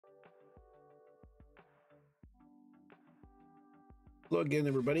Hello again,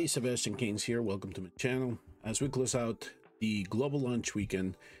 everybody. Sebastian Keynes here. Welcome to my channel. As we close out the global launch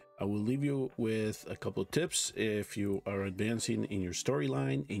weekend, I will leave you with a couple of tips if you are advancing in your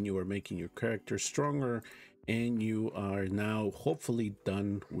storyline and you are making your character stronger and you are now hopefully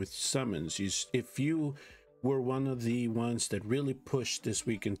done with summons. If you were one of the ones that really pushed this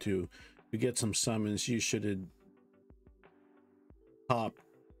weekend to get some summons, you should have top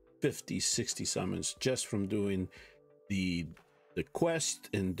 50-60 summons just from doing the quest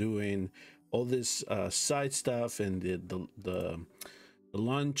and doing all this side stuff and the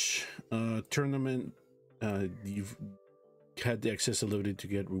lunch tournament. You've had the accessibility to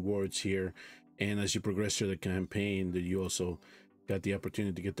get rewards here, and as you progress through the campaign, that you also got the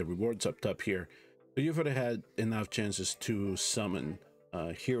opportunity to get the rewards up top here. But you've already had enough chances to summon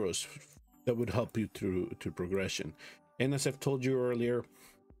heroes that would help you through progression. And as I've told you earlier,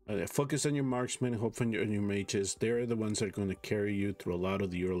 focus on your marksmen, hope on your mages. They're the ones that are going to carry you through a lot of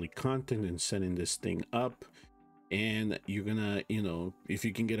the early content and setting this thing up. And you're gonna, if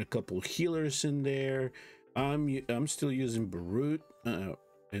you can get a couple healers in there. I'm still using Barut,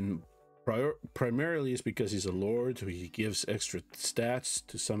 and primarily it's because he's a lord, so he gives extra stats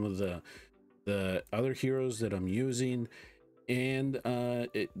to some of the other heroes that I'm using. And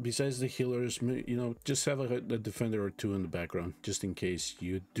besides the healers, just have a defender or two in the background just in case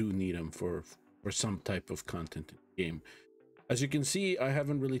you do need them for some type of content in the game. As you can see, I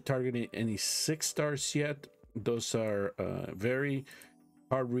haven't really targeted any 6 stars yet. Those are very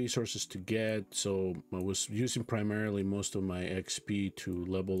hard resources to get, so I was using primarily most of my XP to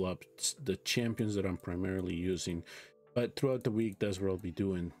level up the champions that I'm primarily using. But throughout the week, that's what I'll be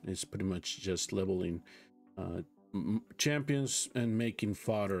doing. It's pretty much just leveling champions and making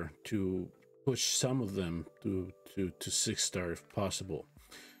fodder to push some of them to 6-star if possible.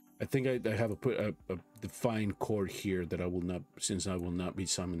 I think I have a defined core here that I will not, since I will not be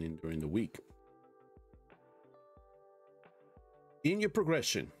summoning during the week. In your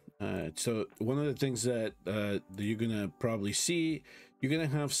progression, so one of the things that you're gonna probably see, you're gonna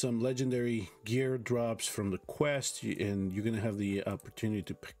have some legendary gear drops from the quest, and you're gonna have the opportunity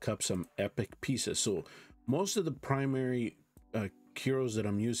to pick up some epic pieces. So most of the primary heroes that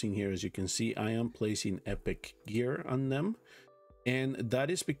I'm using here, as you can see, I am placing epic gear on them, and that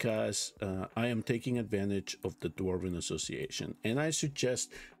is because I am taking advantage of the Dwarven Association, and I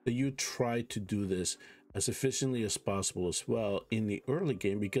suggest that you try to do this as efficiently as possible as well in the early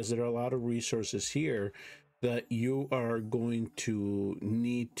game, because there are a lot of resources here that you are going to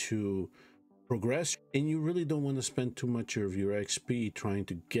need to progress, and you really don't want to spend too much of your XP trying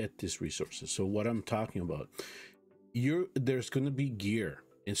to get these resources. So what I'm talking about, there's going to be gear,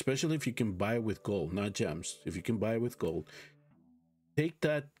 especially if you can buy with gold, not gems. If you can buy with gold, take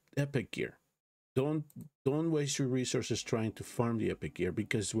that epic gear. Don't waste your resources trying to farm the epic gear,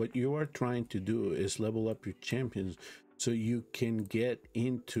 because what you are trying to do is level up your champions so you can get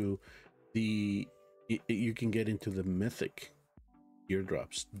into the mythic gear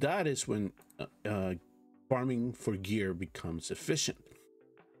drops. That is when farming for gear becomes efficient.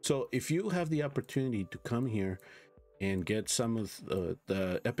 So if you have the opportunity to come here and get some of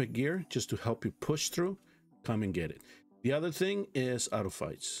the epic gear just to help you push through, come and get it. The other thing is auto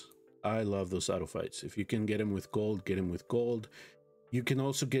fights. I love those auto fights. If you can get them with gold, get them with gold. You can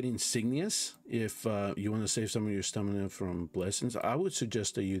also get insignias if you want to save some of your stamina from blessings. I would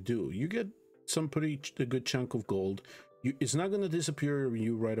suggest that you do. You get some a good chunk of gold. It's not going to disappear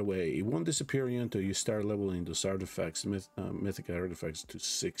you right away. It won't disappear you until you start leveling those artifacts, mythic artifacts, to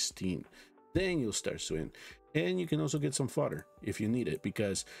 16. Then you'll start swinging. And you can also get some fodder if you need it,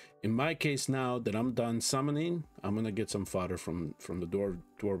 because in my case, now that I'm done summoning, I'm going to get some fodder from the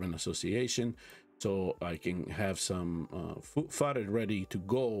Dwarven Association, so I can have some fodder ready to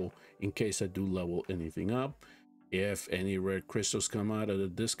go in case I do level anything up. If any rare crystals come out at a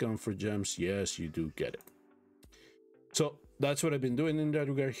discount for gems, yes, you do get it. So that's what I've been doing in that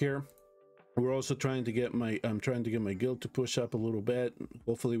regard here. We're also trying to get I'm trying to get my guild to push up a little bit.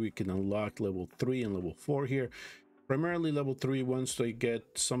 Hopefully we can unlock level 3 and level 4 here. Primarily level 3, once they get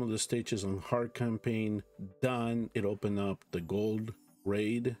some of the stages on hard campaign done, it opened up the gold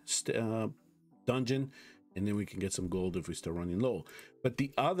raid dungeon, and then we can get some gold if we start running low. But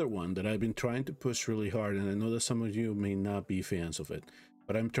the other one that I've been trying to push really hard, and I know that some of you may not be fans of it,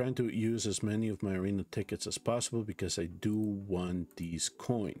 but I'm trying to use as many of my arena tickets as possible, because I do want these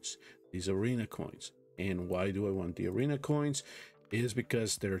coins, these arena coins. And why do I want the arena coins? It is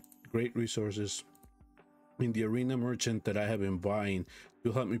because they're great resources in the arena merchant that I have been buying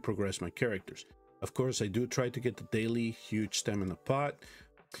to help me progress my characters. Of course, I do try to get the daily huge stamina pot.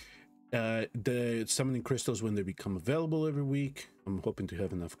 The summoning crystals when they become available every week. I'm hoping to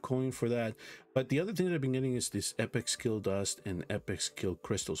have enough coin for that. But the other thing that I've been getting is this epic skill dust and epic skill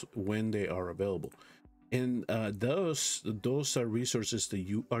crystals when they are available. And those are resources that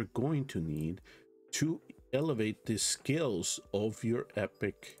you are going to need to elevate the skills of your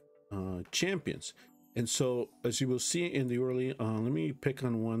epic champions. And so, as you will see in the early, let me pick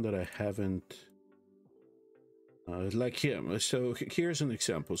on one that I haven't, like him. So here's an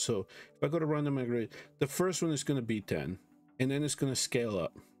example. So if I go to random aggregate, the first one is going to be 10, and then it's going to scale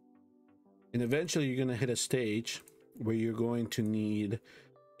up. And eventually you're going to hit a stage where you're going to need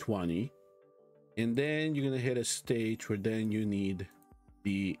 20. And then you're going to hit a stage where then you need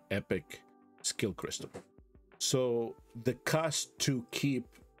the epic skill crystal. So the cost to keep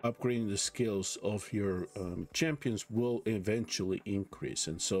upgrading the skills of your champions will eventually increase.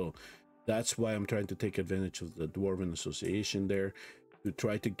 And so that's why I'm trying to take advantage of the Dwarven Association there to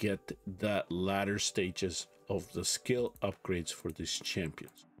try to get that latter stages of the skill upgrades for these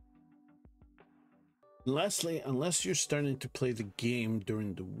champions. Lastly, unless you're starting to play the game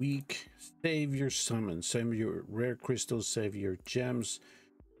during the week, save your summons, save your rare crystals, save your gems,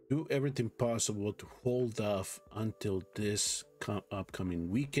 do everything possible to hold off until this upcoming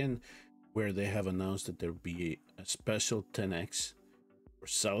weekend, where they have announced that there'll be a special 10x for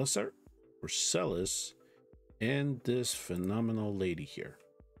Salazar, for Celis, and this phenomenal lady here,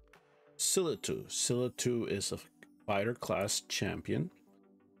 Silitu. Silitu is a fighter class champion.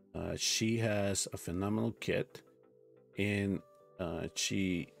 She has a phenomenal kit, and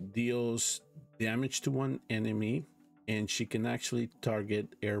she deals damage to one enemy, and she can actually target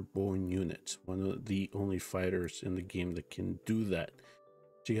airborne units. One of the only fighters in the game that can do that.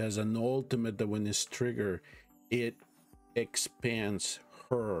 She has an ultimate that when it's triggered, it expands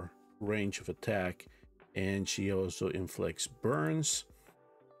her range of attack, and she also inflicts burns.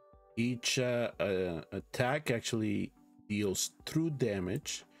 Each attack actually deals true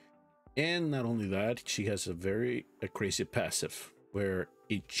damage. And not only that, she has a crazy passive where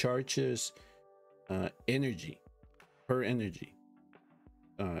it charges energy, her energy,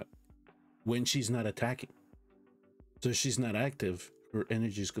 when she's not attacking. So if she's not active, her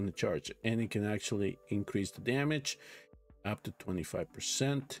energy is going to charge, and it can actually increase the damage up to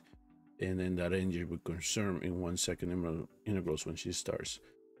 25%. And then that energy will consume in 1 second intervals when she starts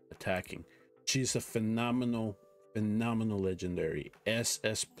attacking. She's a phenomenal legendary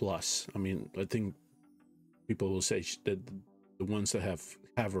SS plus. I mean, I think people will say that the ones that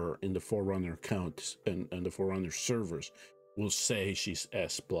have her in the Forerunner account and the Forerunner servers will say she's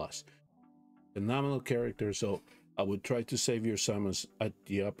S plus. Phenomenal character. So I would try to save your summons at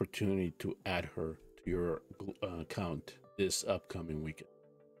the opportunity to add her to your account this upcoming weekend.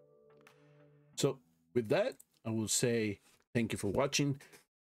 So with that, I will say thank you for watching.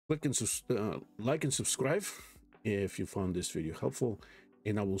 Click and like and subscribe if you found this video helpful,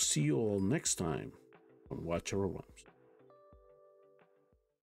 and I will see you all next time on Watch Our Realms.